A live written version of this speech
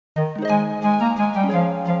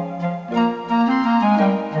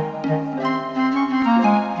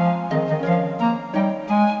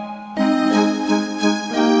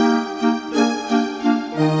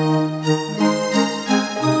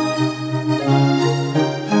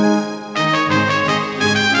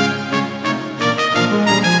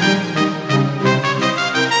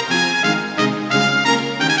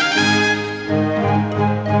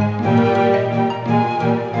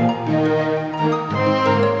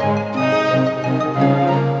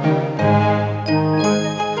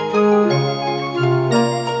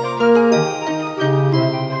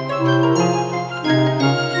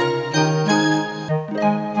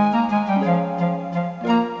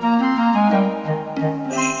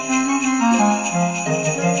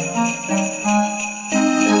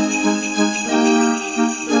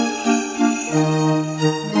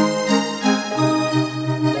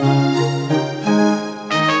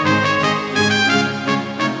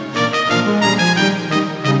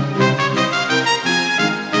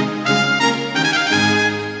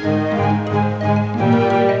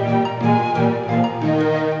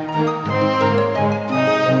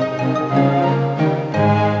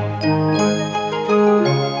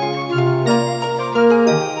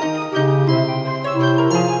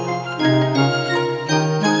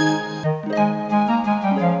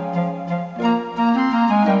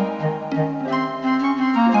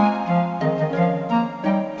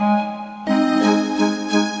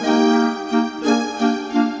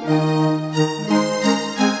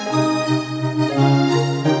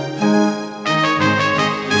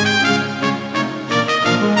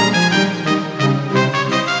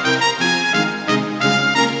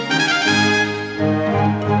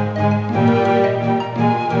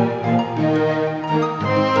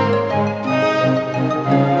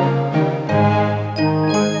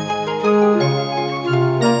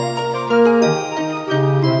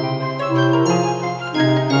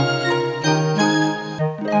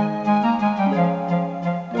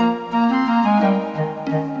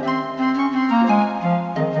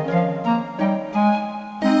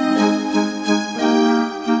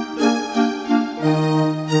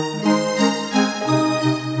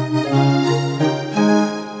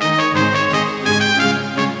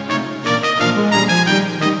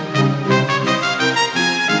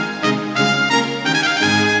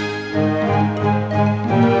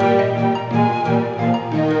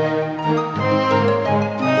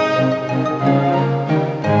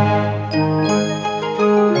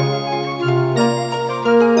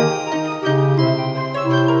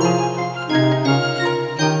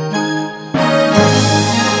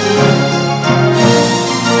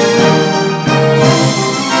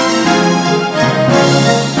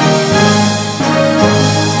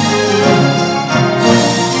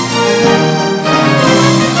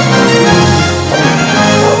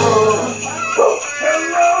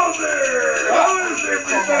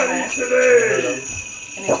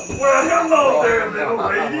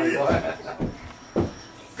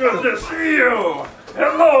Good to see you.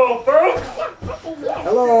 Hello, folks.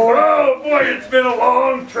 Hello. Oh, boy, it's been a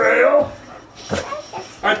long trail.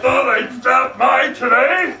 I thought I'd stop by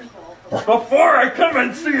today before I come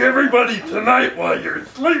and see everybody tonight while you're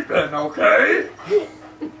sleeping, okay?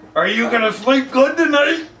 Are you going to sleep good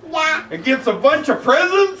tonight? Yeah. And get a bunch of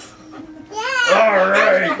presents? Yeah. All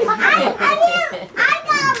right. I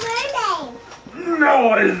got a mermaid.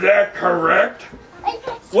 No, is that correct?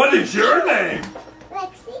 What is your name?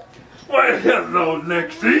 Lexi. Why, hello,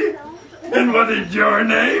 Nixie. And what is your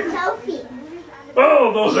name? Sophie.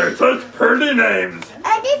 Oh, those are such pretty names.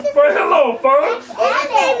 This is. Well, hello, folks. His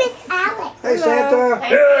name is Alex. Hey, Santa.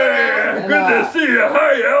 Yeah, good to see you.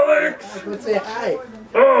 Hi, Alex. Let's say hi.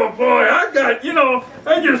 Oh, boy,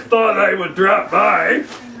 I just thought I would drop by.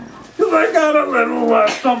 Because I got a little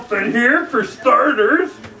something here for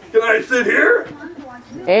starters. Can I sit here?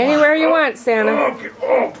 Anywhere you want, Santa. Okay.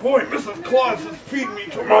 Oh, boy, Mrs. Claus is feeding me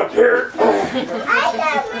too much here. I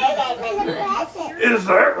got a mermaid in the present. Is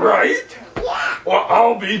that right? Yeah. Well,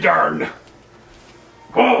 I'll be darned.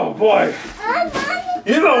 Oh, boy. I'm Monica.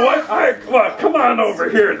 You know what? Well, come on over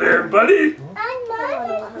here there, buddy. I'm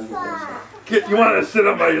Monica. You want to sit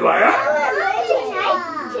on my lap?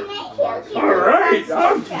 Tonight. All right.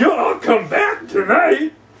 I'll come back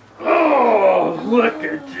tonight. Oh, look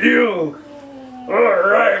at you. All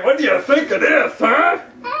right. What do you think of this, huh?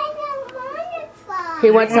 He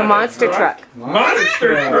wants a monster truck.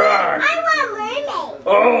 Monster truck. I want mermaid.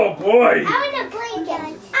 Oh, boy. I want a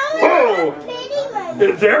blanket. Oh. I want a pretty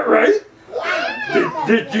mermaid. Is that right? Yeah.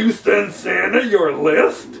 Did you send Santa your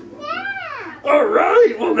list? Yeah. All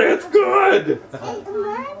right. Well, that's good. And the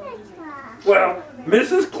mermaid truck. Well,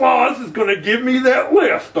 Mrs. Claus is going to give me that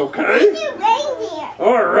list, okay? Your reindeer.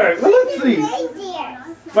 All right, well, let's see.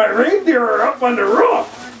 Reindeer. My reindeer are up on the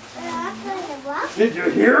roof. Up on the roof? Did you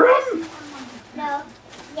hear them? No.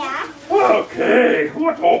 Yeah. Okay.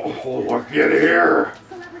 What? Oh, look at here.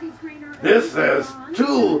 This says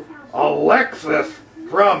to Alexis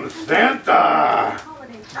from Santa.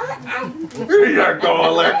 Here you go,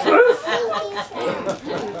 Alexis.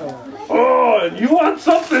 Oh, and you want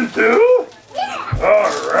something too?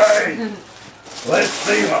 All right. Let's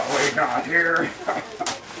see what we got here.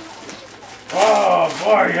 Oh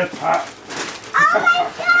boy, it's hot. Oh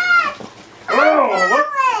my God!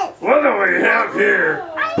 Oh, what do we have here?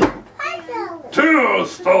 Puzzle. To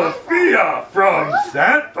Sophia from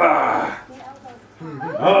Santa.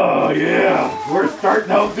 Oh yeah, we're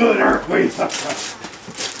starting out good, aren't we?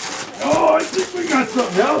 Oh, I think we got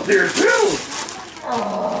something else here too.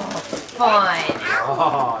 Fun.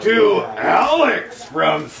 To Alex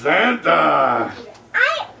from Santa.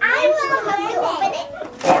 I will open it.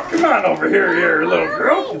 Oh, come on over here, you little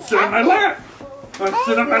girl. You can sit on my lap. Want to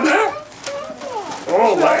sit on my lap?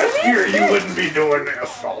 Oh, last year you wouldn't be doing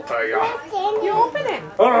this, I'll tell you. You open it.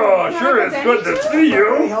 Oh, sure, it's good to see Can I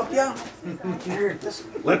you. help you? Here, this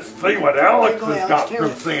Let's see what Alex has got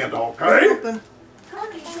from Santa, okay? open.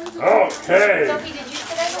 Okay. Sophie, did you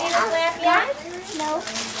sit on Santa's lap yet? No. Go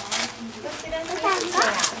sit on Santa's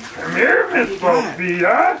lap. Come here, Miss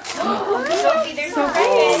Sophia. Sophie, there's no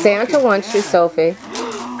present. Santa wants you, Sophie. I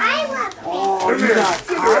love it. Come here,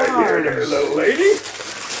 sit right here, there, little lady.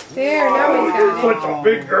 There, now Oh, he's you're got such a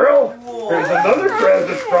big girl. Here's another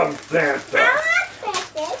present from I Santa.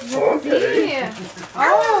 love presents. Okay. it.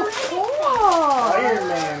 Oh, cool. Iron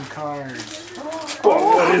Man cards. Well,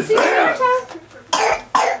 what is that?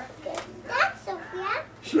 That's Sophia.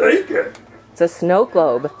 Shake it. It's a snow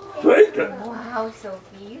globe. Shake it. Wow,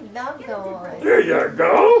 Sophie, you love those. There you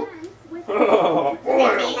go. Oh,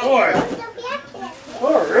 boy, oh, boy. Sophia.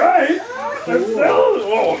 All right.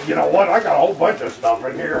 Oh, you know what? I got a whole bunch of stuff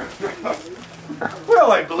in here.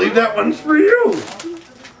 Well, I believe that one's for you.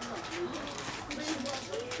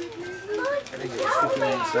 Oh, the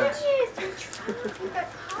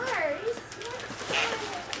cars.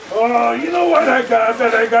 Oh, you know what I got? I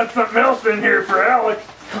bet I got something else in here for Alex.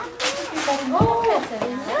 Oh, that's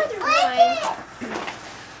another one.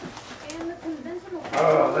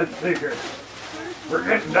 Oh, let's see here. We're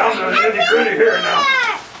getting down to the nitty gritty here now. A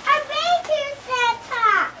reindeer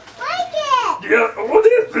Santa. Like it. Yeah, what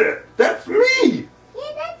is it? That's me. Yeah,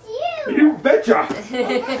 that's you. You betcha.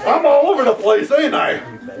 I'm all over the place, ain't I?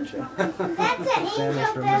 That's an angel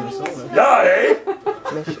from Minnesota. Yeah, eh?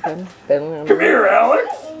 Michigan, Finland. Come here, Alex.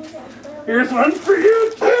 Here's one for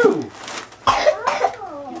you, too.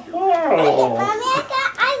 Oh. Mommy, I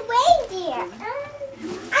got a reindeer.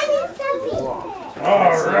 I need Sophie.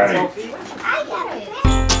 All right.